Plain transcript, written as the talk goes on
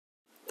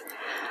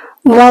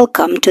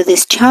Welcome to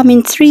this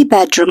charming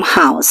three-bedroom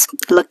house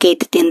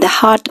located in the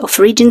heart of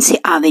Regency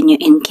Avenue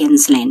in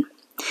Lynn.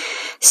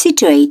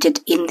 Situated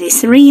in the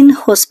serene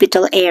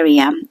hospital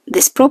area,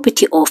 this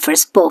property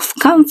offers both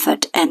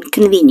comfort and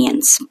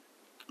convenience.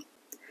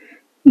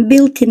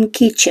 Built-in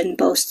kitchen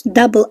boasts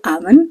double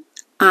oven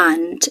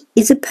and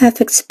is a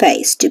perfect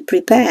space to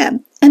prepare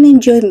and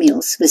enjoy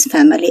meals with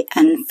family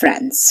and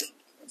friends.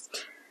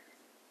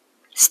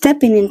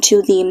 Stepping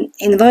into the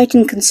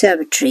inviting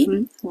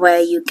conservatory, where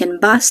you can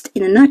bask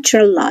in a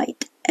natural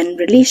light and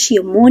relish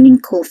your morning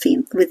coffee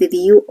with a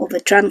view of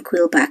a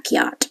tranquil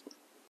backyard.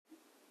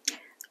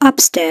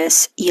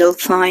 Upstairs, you'll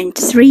find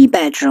 3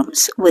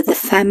 bedrooms with a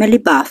family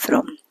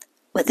bathroom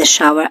with a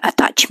shower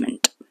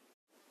attachment.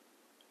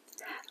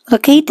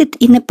 Located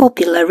in a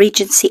popular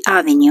Regency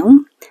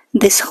Avenue,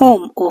 this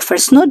home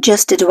offers not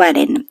just a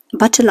dwelling,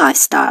 but a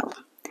lifestyle.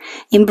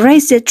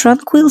 Embrace the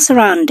tranquil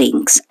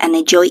surroundings and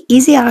enjoy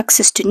easy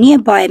access to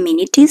nearby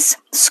amenities,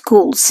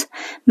 schools,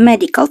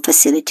 medical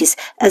facilities,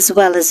 as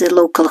well as the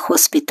local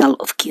hospital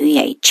of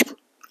QEH.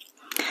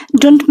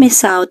 Don't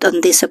miss out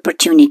on this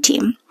opportunity.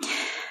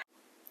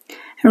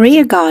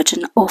 Rear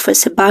garden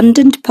offers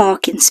abundant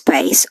parking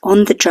space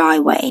on the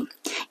driveway,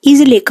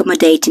 easily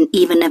accommodating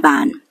even a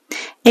van.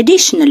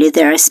 Additionally,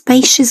 there are a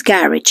spacious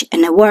garage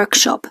and a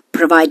workshop,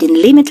 providing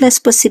limitless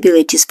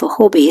possibilities for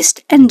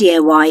hobbyists and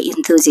DIY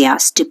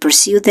enthusiasts to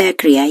pursue their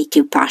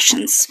creative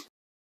passions.